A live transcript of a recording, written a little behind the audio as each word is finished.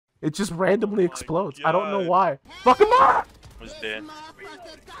It just randomly explodes. God. I don't know why. Fuck him up! Was dead.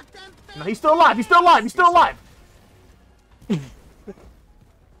 No, he's still alive. He's still alive. He's still alive.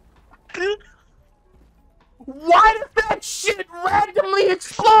 Why did that shit randomly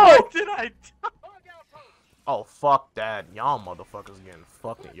explode? Did I? Oh, fuck that. Y'all motherfuckers getting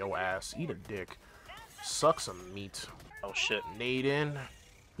fucked in your ass. Eat a dick. Suck some meat. Oh shit. Nade in.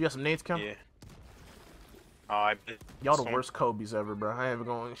 You got some nades, Cam? Yeah. Oh, y'all the worst Kobe's ever, bro. I ain't even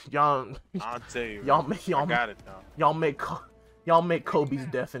going. Y'all. I'll tell you. Y'all make I got it though. Y'all make Kobe's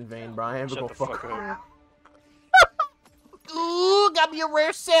death in vain, bro. I ain't even gonna fuck up. Ooh, got me a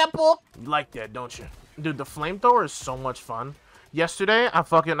rare sample. You like that, don't you? Dude, the flamethrower is so much fun. Yesterday, I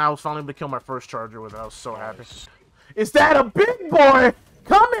was finally able to kill my first charger with it. I was so happy. Is that a big boy?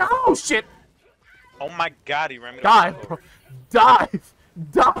 Come here. Oh, shit. Oh my god, he ran me. Dive, bro. Dive.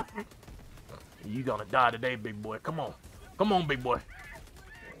 Dive. You gonna die today, big boy. Come on. Come on, big boy.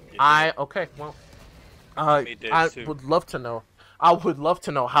 Okay, well. I would love to know. I would love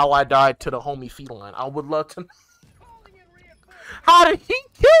to know how I died to the homie feline. I would love to know. How did he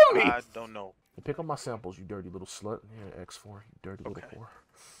kill me? I don't know. Pick up my samples, you dirty little slut. Yeah, X4, you dirty little whore.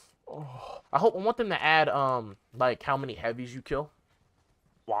 Oh, I want them to add like how many heavies you kill.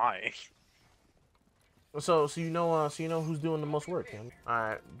 Why? So you know who's doing the most work, man. All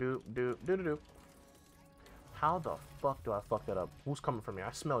right, do. How the fuck do I fuck that up? Who's coming for me?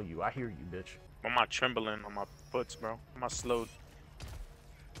 I smell you. I hear you, bitch. I'm not trembling on my foots, bro. I'm not slowed.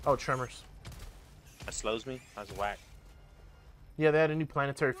 Oh, tremors. That slows me. That's whack. Yeah, they added new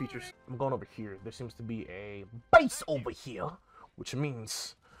planetary features. I'm going over here. There seems to be a base over here, which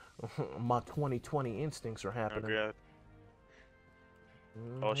means my 2020 instincts are happening. Oh, God.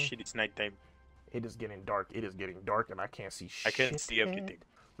 Oh shit, it's nighttime. It is getting dark. It is getting dark, and I can't see shit. I can't see everything.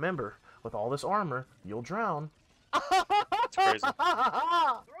 Remember, with all this armor, you'll drown. That's crazy.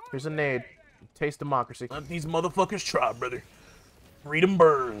 Here's a nade. Taste democracy. Let these motherfuckers try, brother. Freedom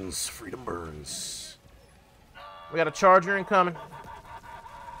burns. Freedom burns. We got a charger incoming.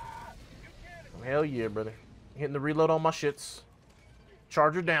 Hell yeah, brother. Hitting the reload on my shits.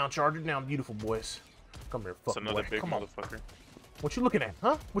 Charger down, beautiful boys. Come here, fuck boy. Another big Come on. motherfucker. What you looking at,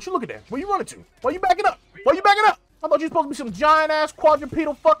 huh? What you looking at? Where you running to? Why you backing up? Why you backing up? I thought you were supposed to be some giant-ass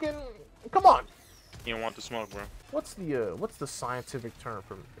quadrupedal fucking... Come on. You don't want the smoke, bro. What's the scientific term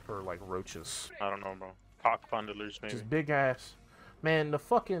for like roaches? I don't know, bro. Cock fondlers, maybe. Just big-ass... Man, the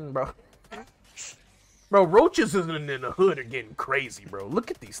fucking... Bro... Bro, roaches in the hood are getting crazy, bro.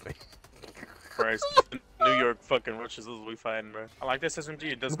 Look at these things. Christ. New York fucking roaches is we fighting, bro. I like this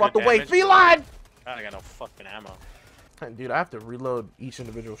SMG. It does About good the way, damage. feline! I got no fucking ammo. Dude, I have to reload each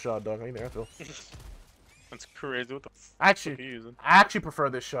individual shot, dog. I feel. That's crazy. What the fuck Actually, are you using? I actually prefer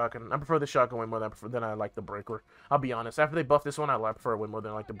this shotgun. I prefer this shotgun way more than I like the breaker. I'll be honest. After they buffed this one, I prefer it way more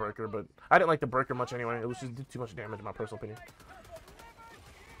than I like the breaker. But I didn't like the breaker much anyway. It was just did too much damage in my personal opinion.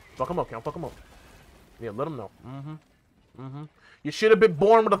 Fuck him up, Cal. Fuck him up. Yeah, let him know. You should have been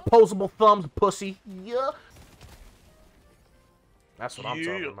born with opposable thumbs, pussy. Yeah. That's what I'm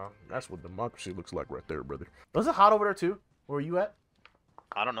talking about. That's what democracy looks like right there, brother. Was it hot over there too? Where are you at?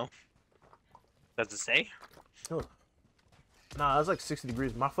 I don't know. Does it say? Ugh. Nah, it was like 60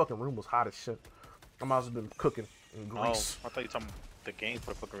 degrees. My fucking room was hot as shit. I might have been cooking in grease. Oh, I thought you were talking about the game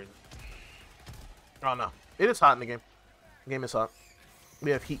for the fucking reason. Oh no, it is hot in the game. The game is hot.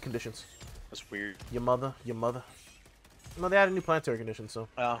 We have heat conditions. That's weird. Your mother. No, they added new planetary conditions, so.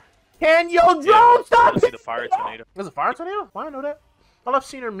 Oh. Can your drone stop it? See the fire tornado. There's a fire tornado? Why didn't I know that? All I've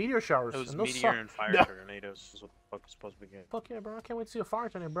seen are meteor showers. It was and meteor and fire tornadoes is what the fuck is supposed to be good. Fuck yeah, bro. I can't wait to see a fire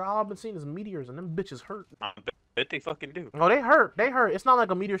tornado, bro. All I've been seeing is meteors, and them bitches hurt. I bet they fucking do. Oh, they hurt. They hurt. It's not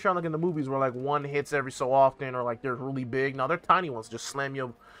like a meteor shower like in the movies where, like, one hits every so often or, like, they're really big. No, they're tiny ones. Just slam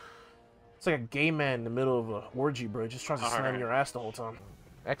you. It's like a gay man in the middle of a orgy, bro. Just tries to slam your ass the whole time.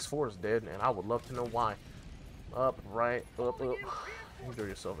 X4 is dead, and I would love to know why. Up, right, up. Enjoy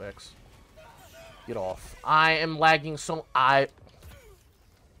yourself, X. Get off. I am lagging so... I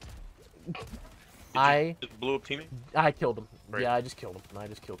just blew up teammate? I killed him. Right. Yeah, I just killed him. I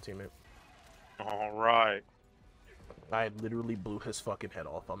just killed teammate. Alright. I literally blew his fucking head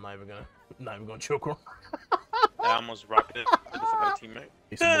off. I'm not even gonna choke him. I almost rocketed the fucking teammate.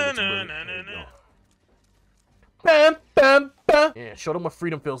 Bam, bam, bam. Yeah, show them what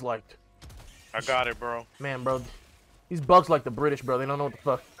freedom feels like. I got it, bro. Man, bro, these bugs like the British, bro. They don't know what the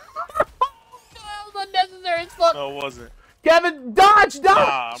fuck. That was unnecessary as fuck. No, it wasn't. Kevin, dodge!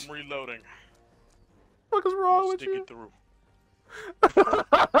 Ah, I'm reloading. What is wrong with you? Stick it through.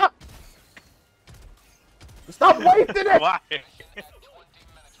 Stop wasting it! Why?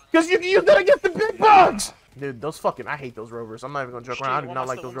 Because you can use that against the big bugs! Dude, those fucking... I hate those rovers. I'm not even gonna joke Shit, around. I do what not am I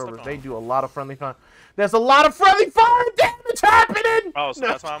like still- those what am I rovers. still They do a lot of friendly fire. There's a lot of friendly fire damage happening! Oh, so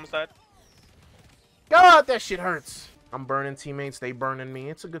that's why I'm sad? God, that shit hurts. I'm burning teammates. They burning me.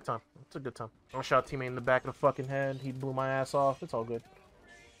 It's a good time. It's a good time. I shot a teammate in the back of the fucking head. He blew my ass off. It's all good.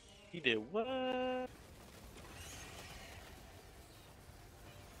 He did what?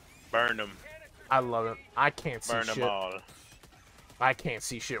 Burn them. I love it. I can't see Burn them shit. all. I can't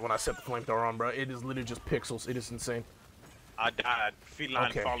see shit when I set the flamethrower on, bro. It is literally just pixels. It is insane. I died.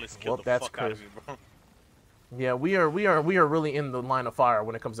 Feline Okay. flawless Well, killed the that's fuck out of crazy. me, bro. Yeah, we are really in the line of fire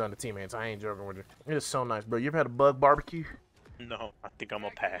when it comes down to teammates. I ain't joking with you. It is so nice, bro. You ever had a bug barbecue? No, I think I'm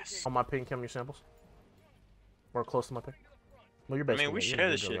gonna pass. On my ping, come your samples. Or close to my ping. Well, you're basically. we you're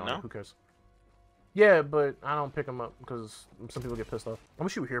share just this really shit, on it. no? Who cares? Yeah, but I don't pick them up because some people get pissed off. I'm gonna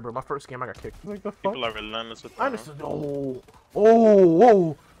shoot here, bro. My first game, I got kicked. Like the fuck? People are relentless with I that. understand.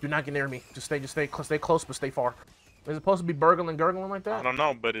 Oh! Do not get near me. Just stay close, but stay far. Is it supposed to be burgling, gurgling like I that? don't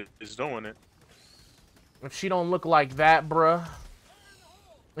know, but it's doing it. If she don't look like that, bruh,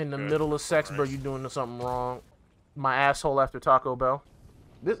 in the Good middle of sex, bro, Christ. you doing something wrong. My asshole after Taco Bell.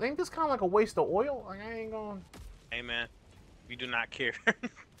 Ain't this kind of like a waste of oil? Like, I ain't going. Hey man, we do not care.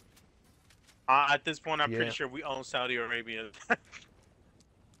 At this point, I'm Yeah. pretty sure we own Saudi Arabia.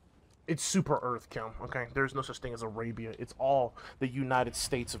 It's super Earth, Kim. Okay, there's no such thing as Arabia. It's all the United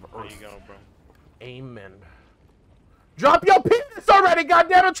States of There Earth. you go, bro. Amen. Drop your penis already,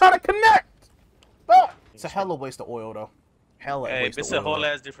 goddamn! I'm trying to connect. Ah! It's a hella waste of oil, though. Hella Hey, if waste it's of a oil. whole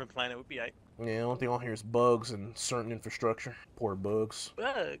ass different planet, we'd be like, Yeah, the only thing on here is bugs and certain infrastructure. Poor bugs.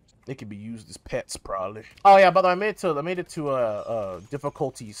 bugs. They could be used as pets, probably. Oh yeah, by the way, I made it to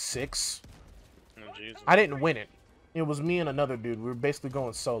difficulty 6. Oh, Jesus. I didn't win it. It was me and another dude. We were basically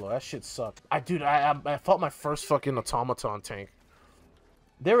going solo. That shit sucked. I fought my first fucking automaton tank.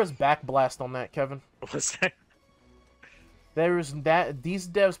 There is backblast on that, Kevin. What's that? There is that. These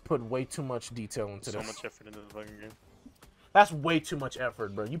devs put way too much detail into So this. much effort into the fucking game. That's way too much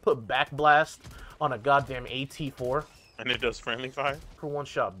effort, bro. You put backblast on a goddamn AT4 And it does friendly fire? for one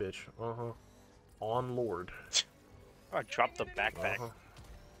shot, bitch. On Lord. I dropped the backpack.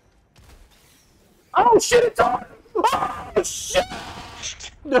 Oh shit! It's on. Oh shit!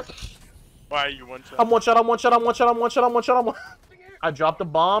 Why are you one shot? I'm one shot. I dropped a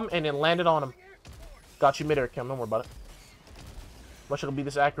bomb and it landed on him. Got you midair, Kim. Don't worry about it. Wish I could be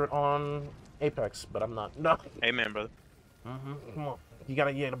this accurate on Apex, but I'm not. No. Amen, brother. Come on. You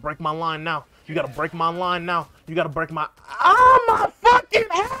gotta break my line now. You gotta break my line now. You gotta break my. Oh my fucking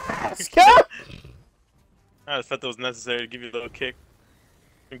ass, Kim! I just felt it was necessary to give you a little kick.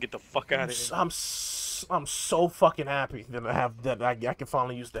 And get the fuck out of here. I'm so fucking happy that I can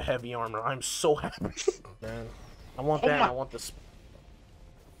finally use the heavy armor. I'm so happy. Man, I want that. my- I want this.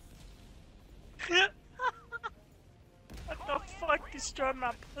 What the fuck destroyed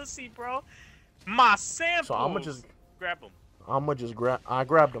my pussy, bro? My samples! So I'ma just grab them. I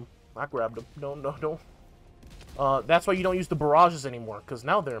grabbed him. Don't. That's why you don't use the barrages anymore, because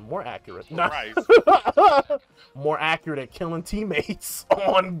now they're more accurate. Right. More accurate at killing teammates.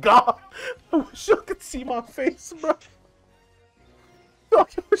 On God. I wish you could see my face, bro.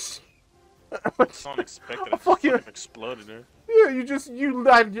 It's unexpected. It just Fuck you. fucking exploded there. Yeah,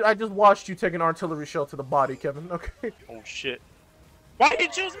 I just watched you take an artillery shell to the body, Kevin. Okay. Oh shit. Why did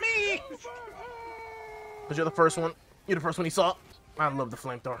you choose me? Because you're the first one. You're the first one he saw. I love the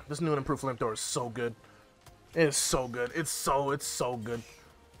flamethrower. This new and improved flamethrower is so good. It is so good. It's so good.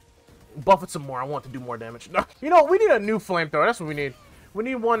 Buff it some more. I want it to do more damage. No, you know, we need a new flamethrower. That's what we need. We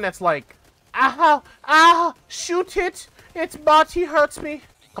need one that's like, shoot it. It's bot. He hurts me.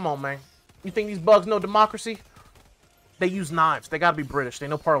 Come on, man. You think these bugs know democracy? They use knives. They gotta be British. They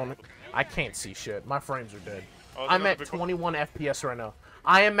know Parliament. I can't see shit. My frames are dead. Oh, I'm another at big one. 21 FPS right now.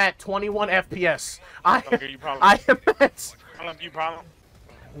 I am at 21 FPS. Okay, you probably- I am at... You problem?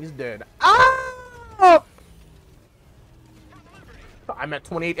 He's dead. Ah! I'm at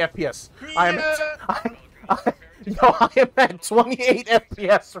 28 FPS. I am at 28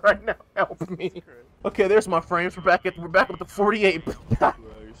 FPS right now. Help me. Okay, there's my frames. We're back up to 48.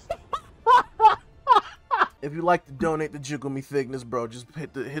 If you like to donate to Jiggle Me Thickness, bro, just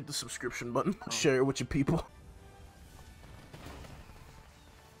hit the subscription button. Share it with your people.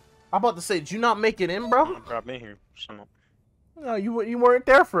 I'm about to say, did you not make it in, bro? I'm probably in here. So. No, you weren't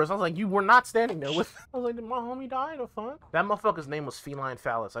there for us. I was like, you were not standing there with. I was like, did my homie die or fun? That motherfucker's name was Feline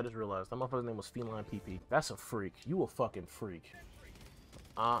Phallus. I just realized that motherfucker's name was Feline PP. That's a freak. You a fucking freak.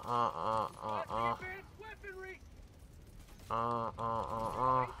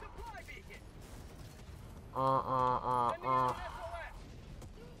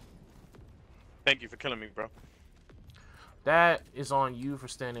 Thank you for killing me, bro. That is on you for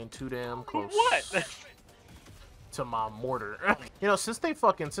standing too damn close. What? To my mortar. You know, since they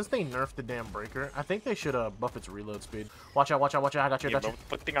nerfed the damn breaker, I think they should buff its reload speed. Watch out, watch out, watch out. I got you, I got you.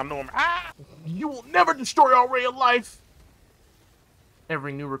 Fuck thing I'm doing. Ah! You will never destroy our way of life.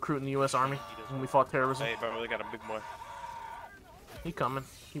 Every new recruit in the U.S. Army when we fought terrorism. Hey, bro, really got a big boy. He coming.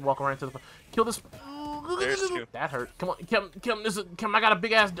 He walking right into the. Kill this. There's two. That hurt. Come on, Kim. This is Kim. I got a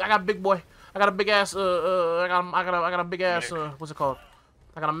big ass. I got a big boy. I got a big ass. I got a big ass. What's it called?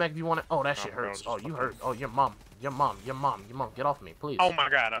 I got a mech. If you want it. Oh, that shit hurts. Oh, you hurt. Oh, your mom. Your mom. Get off me, please. Oh my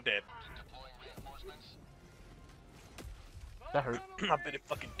God, I'm dead. That hurt. I bet it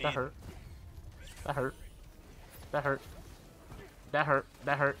fucking did. That hurt. That hurt. That hurt. That hurt.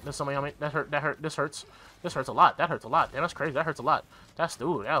 That hurt. There's somebody on me. That hurt. That hurt. This hurts. This hurts a lot. That hurts a lot. Damn, that's crazy. That hurts a lot. That's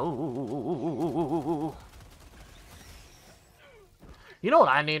ooh. Yeah, ooh. You know what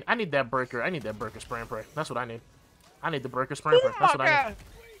I need? I need that breaker. I need that breaker spray and pray. That's what I need. I need the breaker spray and pray. That's what I need.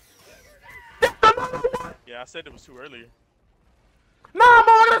 Yeah, I said it was too early. Nah, I'm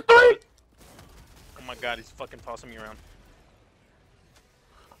only at 3! Oh my God, he's fucking tossing me around.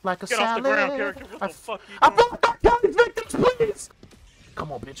 Like a Get salad. off the ground, character. What the fuck you I doing? fucking got these victims, please!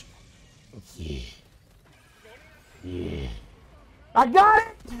 Come on, bitch. Yeah. I got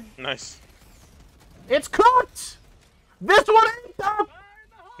it! Nice. It's cooked! This one ain't done!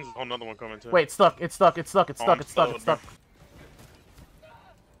 There's another one coming too. Wait, it's stuck. It's stuck. It's stuck.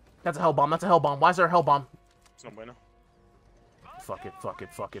 That's a hell bomb. That's a hell bomb. Why is there a hell bomb? It's no bueno. Fuck it.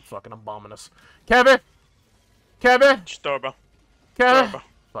 I'm bombing us. Kevin! Just throw it, bro. Kevin! Throw it,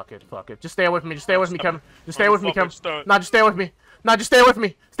 bro. Fuck it. Just stay with me, Kevin. Just stay with me, Kevin. Just throw it. Nah, just stay with me. Nah, just stay with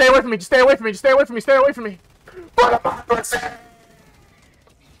me. Stay with me. Just stay with me. Just stay with me. Stay away from me.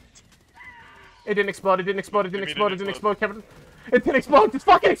 It didn't explode. It didn't explode. It didn't explode. It didn't explode, Kevin. It didn't explode. Just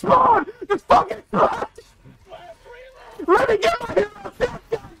fucking explode. Just fucking explode. Let me get my hero.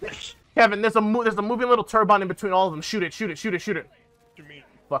 Kevin, there's a moving little turbine in between all of them. Shoot it. Shoot it. Shoot it. Shoot it. You mean?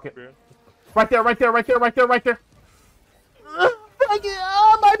 Fuck it. Right there. Fuck it.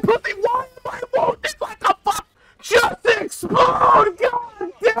 Oh, my pussy. Why am I wounded like a fuck? Just explode. God damn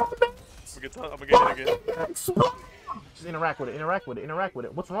it. I'm gonna get it again. Explode. Just interact with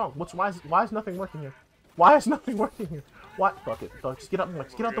it. What's wrong? Why is nothing working here? Why is nothing working here? What? Fuck it. Just get out of the way.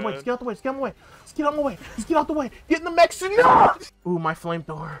 Just get out the way. Just get out the way. Just get out the way. Just get out the way. Just get out the way. Get in the mech. No! Ooh, my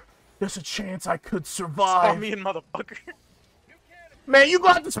flamethrower. There's a chance I could survive. Spawn me in, motherfucker. Man, you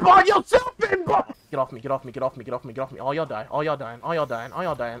gonna have to spawn yourself in, bro! Get off me. All y'all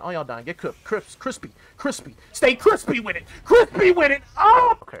dying. Get crispy. Stay crispy with it.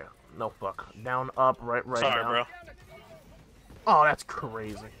 Oh! Okay. No fuck. Down, up, right, Sorry, down. bro. Oh, that's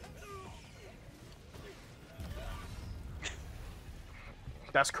crazy.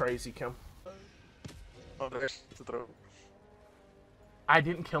 That's crazy, Kim. Oh, there's the throw. I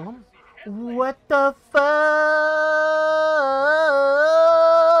didn't kill him? What the fuck?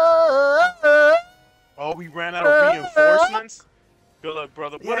 Oh, we ran out of reinforcements? Good luck,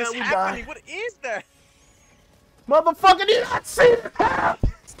 brother. What is we happening? died. What is that? Motherfucker, do you not see it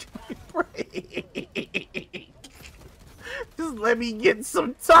happen? Just let me get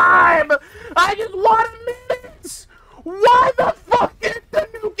some time. I just want a minute. Why the fuck did the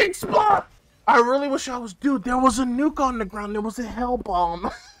nuke explode? I really wish I was... Dude, there was a nuke on the ground. There was a hell bomb.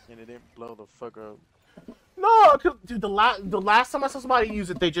 And it didn't blow the fuck up. No, dude, the last time I saw somebody use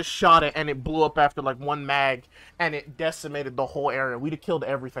it, they just shot it and it blew up after like one mag and it decimated the whole area. We'd have killed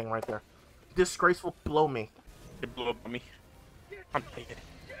everything right there. Disgraceful, blow me. It blew up on me. I'm dead.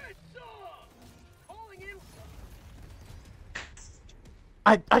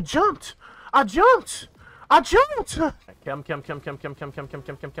 I jumped. Kim. What am I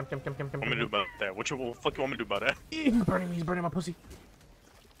gonna do about that? What the fuck you want me to do about that? He's burning my pussy.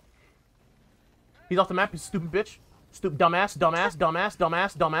 He's off the map, you stupid bitch. Stupid dumbass.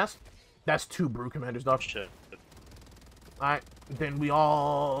 That's 2 brew commanders, dog. Shit. Alright, then we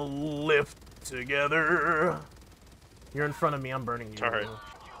all live together. You're in front of me, I'm burning you. Alright.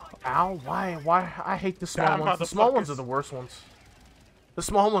 Ow, why? I hate the small ones. The small ones are the worst ones. The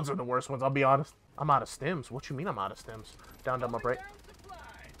small ones are the worst ones, I'll be honest. I'm out of stims. What you mean I'm out of stims? Down, up, right.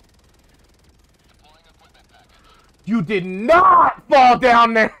 You did not fall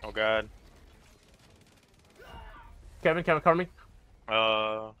down there! Oh god. Kevin, cover me.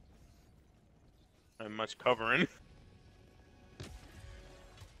 Not much covering.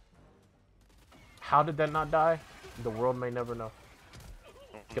 How did that not die? The world may never know.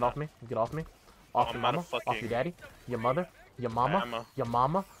 Get off me. Off your mama. Off your daddy. Your mother. Your mama. Your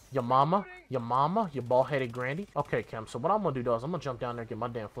mama. Your mama, your bald-headed grandy. Okay, Kim. So what I'm gonna do though is I'm gonna jump down there and get my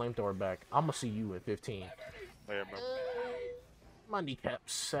damn flamethrower back. I'm gonna see you at 15. Later, bro. My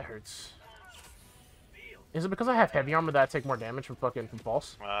kneecaps. That hurts. Is it because I have heavy armor that I take more damage from fucking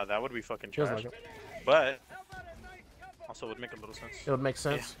false? That would be fucking Feels trash. like it. But also would make a little sense. It would make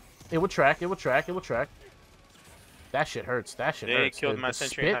sense. Yeah. It would track. It would track. It would track. That shit hurts. That shit hurts. They killed my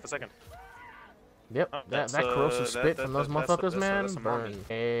sentry in half a second. Yep, Oh, that corrosive spit from those motherfuckers, man. Burn.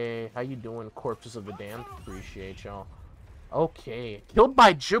 Hey, how you doing, corpses of the damned? Appreciate y'all. Okay, killed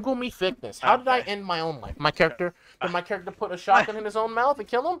by Jiggle Me Thickness. How did I end my own life? My character, did my character put a shotgun in his own mouth and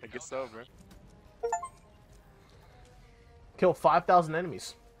kill him? I guess so, bro. Kill 5,000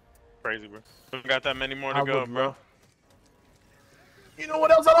 enemies. Crazy, bro. We got that many more to go, bro. You know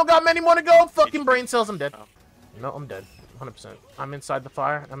what else? I don't got many more to go. Fucking brain cells. I'm dead. No, I'm dead. 100%. I'm inside the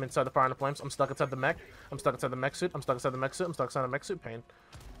fire. I'm inside the fire and the flames. I'm stuck inside the mech. I'm stuck inside the mech suit. I'm stuck inside the mech suit. I'm stuck inside the mech suit. Pain.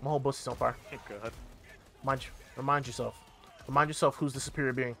 My whole pussy's on fire. God. Remind yourself. Remind yourself who's the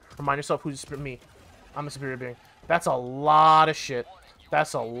superior being. Remind yourself who's me. I'm the superior being. That's a lot of shit.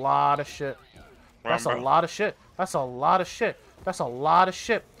 That's a lot of shit. That's a lot of shit. That's a lot of shit. That's a lot of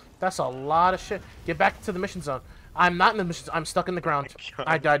shit. That's a lot of shit. Get back to the mission zone. I'm not in the mission zone. I'm stuck in the ground.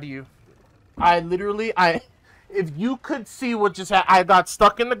 I died to you. If you could see what just happened, I got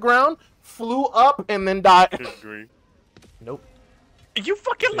stuck in the ground, flew up, and then died. Nope. You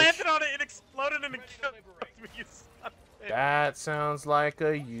fucking landed on it and exploded and it killed me, you son of a bitch. That sounds like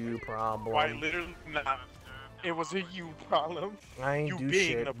a you problem. Why, literally not. It was a you problem. I ain't you do being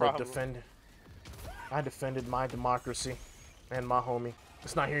shit the but problem. I defended my democracy and my homie.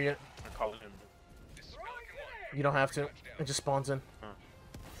 It's not here yet. I call him. You don't have to. It just spawns in.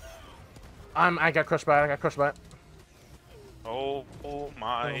 I got crushed by it. I got crushed by it. Oh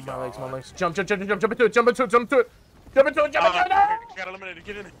my God. My legs. Jump into it. Jump into it. Jump into it. Jump into it. Got eliminated.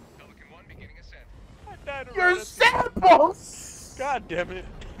 Get in it. Your samples! God damn it.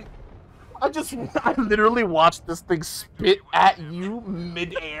 I literally watched this thing spit at you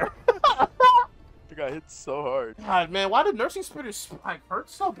midair. I got hit so hard. God, man, why did nursing spitters hurt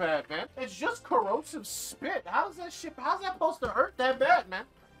so bad, man? It's just corrosive spit. How's that supposed to hurt that bad, man?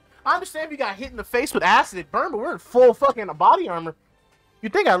 I understand if you got hit in the face with acid, it burned, but we're in full fucking body armor.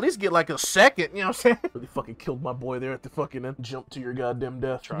 You'd think I at least get like a second, you know what I'm saying? Really fucking killed my boy there at the fucking end. Jump to your goddamn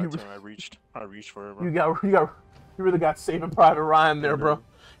death. I reached for it, bro. You really got Saving Private Ryan there, bro.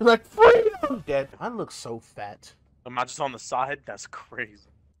 You're like, freedom! Dead. I look so fat. I'm not just on the side? That's crazy.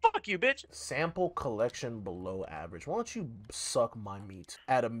 Fuck you, bitch. Sample collection below average. Why don't you suck my meat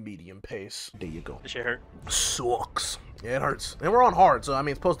at a medium pace? There you go. This shit hurt. Sucks. Yeah, it hurts. And we're on hard, so I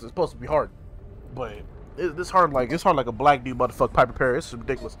mean, it's supposed to be hard. But it's hard like a black dude about to fuck Piper Perry. It's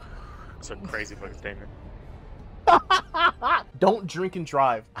ridiculous. It's a crazy fucking statement. Don't drink and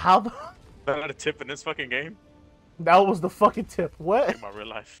drive. How the? Is that not a tip in this fucking game? That was the fucking tip. What? In my real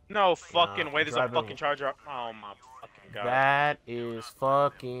life. No fucking way. There's a fucking charger. Oh my fucking God. That is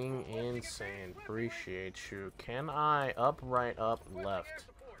fucking insane. Appreciate you. Can I up, right, up, left?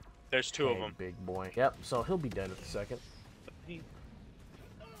 There's two of them. Big boy. Yep. So he'll be dead in a second.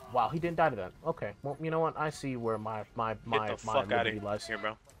 Wow, he didn't die to that. Okay. Well, you know what? I see where my liberty lies. Here,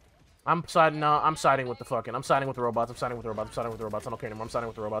 bro. I'm siding with the fucking. I'm siding with the robots. I'm siding with the robots. I'm siding with the robots. I don't care anymore. I'm siding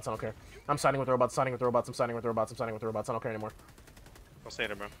with the robots. I don't care. I'm siding with the robots. Siding with the robots. I'm siding with the robots. I'm siding with the robots. I don't care anymore. Don't say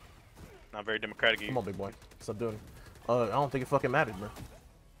that, bro. Not very democratic of you. Come on, big boy. Stop doing. I don't think it fucking matters, bro.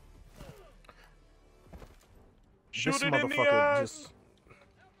 Shoot this it in the motherfucker ass. just.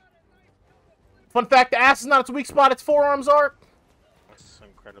 Fun fact: the ass is not its weak spot. Its forearms are. That's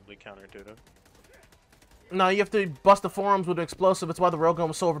incredibly counterintuitive. No, you have to bust the forearms with an explosive. That's why the railgun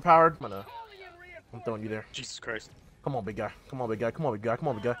was so overpowered. I'm throwing you there. Jesus Christ. Come on, big guy. Come on, big guy. Come on, big guy. Come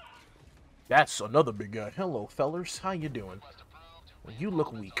on, big guy. That's another big guy. Hello, fellers. How you doing? You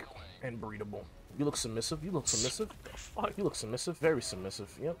look weak and breedable. You look submissive. You look submissive. Fuck. You look submissive. Very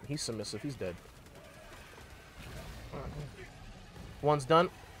submissive. Yep, he's submissive. He's dead. One's done.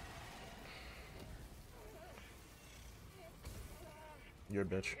 You're a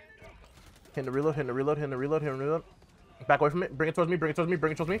bitch. Hitting the reload, hitting the reload, hitting the reload, hitting the reload. Back away from it. Bring it towards me, bring it towards me,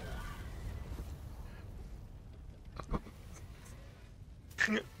 bring it towards me.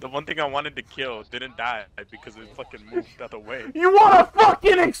 The one thing I wanted to kill didn't die because it fucking moved out of the way. You wanna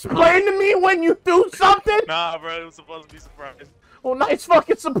fucking explain to me when you do something? Nah, bro, it was supposed to be surprised. Well, nice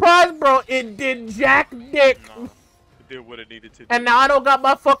fucking surprise, bro. It did jack dick. No, it did what it needed to do. And now I don't got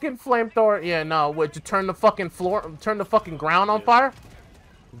my fucking flamethrower. Yeah, no, what, to turn the fucking floor, turn the fucking ground on fire?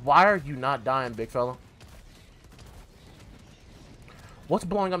 Why are you not dying, big fella? What's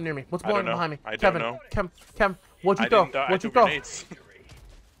blowing up near me? What's blowing up behind me? I Kevin, don't know. Kevin, what'd you throw? What'd you throw?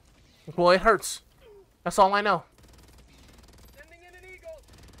 Well, it hurts. That's all I know.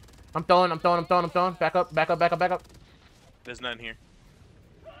 I'm throwing. Back up. There's none here.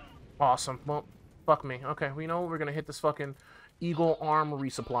 Awesome. Well, fuck me. Okay, we know we're gonna hit this fucking Eagle arm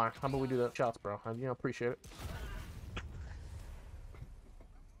resupply. How about we do that? Shots, bro. Appreciate it.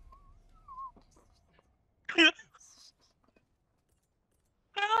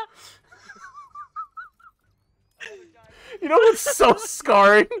 You know what's so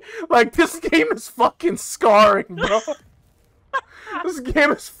scarring? Like, this game is fucking scarring, bro. This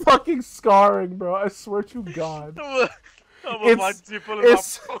game is fucking scarring, bro. I swear to God.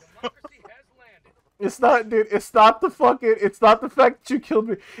 It's not, dude. It's not the fucking. It's not the fact that you killed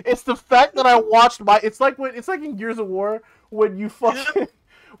me. It's the fact that I watched my. It's like in Gears of War when you fucking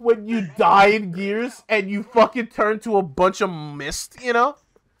when you die in Gears and you fucking turn to a bunch of mist. You know.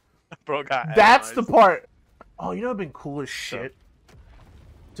 Bro, that's the part. Oh, you know, it'd been cool as shit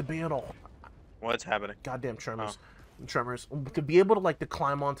to be able to. What's happening? Goddamn tremors. Oh. Tremors. To be able to like to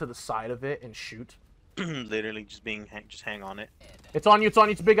climb onto the side of it and shoot. Literally just hang on it. It's on you. It's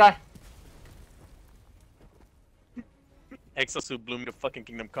a big guy. Exosuit Bloom to fucking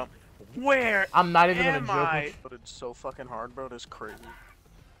Kingdom Come. Where I'm not even gonna joke. But it's so fucking hard, bro. That's crazy.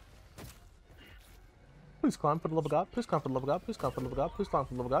 Please climb for the love of God. Please climb for the love of God. Please climb for the love of God. Please climb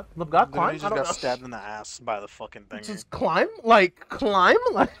for the love of God. Love of God, climb. I just got stabbed in the ass by the fucking thing. Just climb? Like, climb?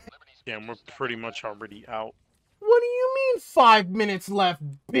 Like... Yeah, we're pretty much already out. What do you mean 5 minutes left,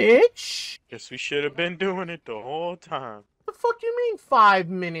 bitch? Guess we should have been doing it the whole time. The fuck you mean 5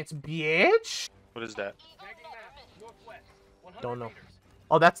 minutes, bitch? What is that? Don't know.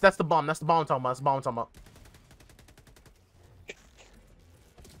 Oh, that's the bomb. That's the bomb I'm talking about. That's the bomb I'm talking about.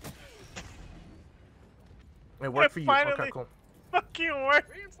 It worked for you. Okay, cool. Fucking work.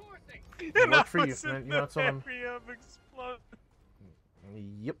 It worked for you. You know what's on?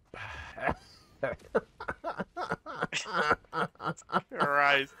 Yep.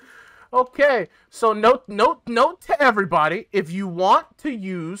 Christ. Okay, so note to everybody: if you want to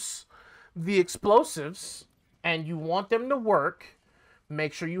use the explosives and you want them to work,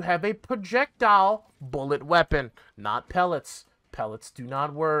 make sure you have a projectile bullet weapon, not pellets. Pellets do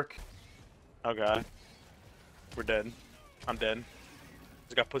not work. Oh god, we're dead. I'm dead.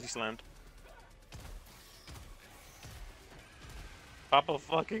 Just got pussy slammed. Pop a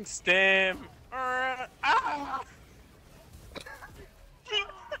fucking stem. Ah!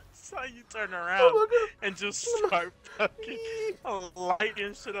 Saw you turn around and just start fucking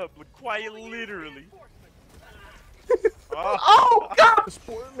lighting shit up, quite literally. Oh god!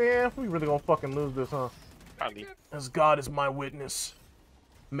 Man, we really gonna fucking lose this, huh? Probably. As God is my witness,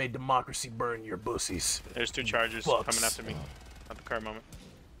 may democracy burn your bussies. There's two chargers coming after me at the current moment.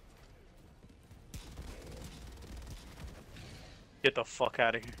 Get the fuck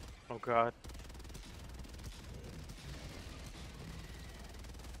out of here. Oh god.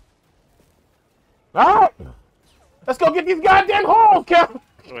 Alright! Let's go get these goddamn holes, Cap!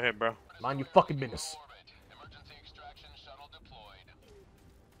 Go ahead, bro. Mind your fucking business.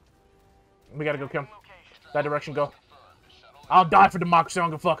 We gotta go, Kim. That direction, go. I'll die for democracy, I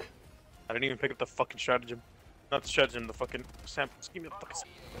don't give a fuck. I didn't even pick up the fucking stratagem. Not the stratagem, the fucking sample. Just give me the fucking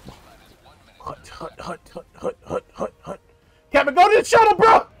Hut. Captain, go to the shuttle,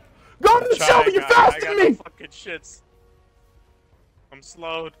 bro! Go to the shuttle, you're faster than me! I got no fucking shits. I'm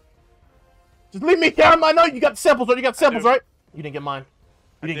slowed. Just leave me, Cam. I know you got the samples, right? You got the samples, right? You didn't get mine.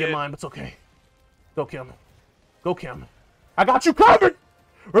 You didn't get mine, but it's okay. Go, Kim. Go, Kim. I got you covered!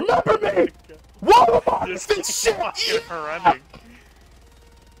 Remember me! Whoa, this shit! Running.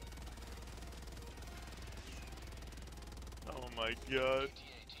 Oh my god.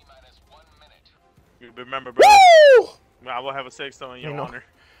 You remember, bro? Woo! I will have a 6 on your honor.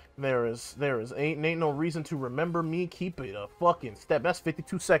 There is ain't no reason to remember me. Keep it a fucking step. That's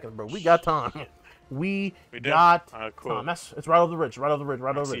 52 seconds, bro. We got time. We got cool. time. It's right over the ridge. Right over the ridge.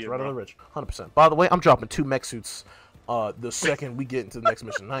 100%. By the way, I'm dropping 2 mech suits. The second we get into the next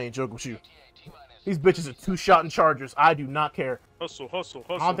mission. I ain't joking with you. These bitches are 2-shot and chargers. I do not care. Hustle. I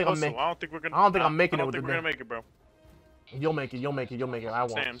don't think I'm making it with the we're gonna make it, bro. You'll make it. I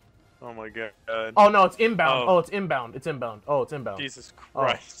won't. Sam. Oh my god. Oh no, it's inbound. Oh, it's inbound. It's inbound. Jesus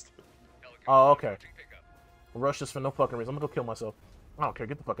Christ. Oh, okay. Rush this for no fucking reason. I'm gonna go kill myself. I don't care.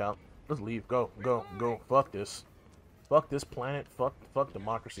 Get the fuck out. Let's leave. Go. Fuck this. Fuck this planet. Fuck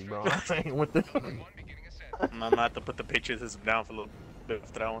democracy, bro. I ain't with this. I'm gonna have to put the patriotism down for a little bit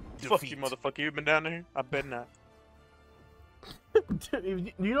after that one. Fuck you, motherfucker. You been down there? I bet not.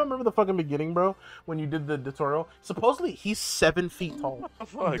 Do you remember the fucking beginning, bro? When you did the tutorial? Supposedly, he's 7 feet tall. What the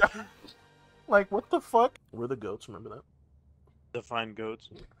fuck? Like, what the fuck? We're the goats, remember that? Define goats.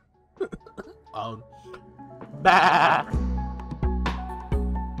 Bah.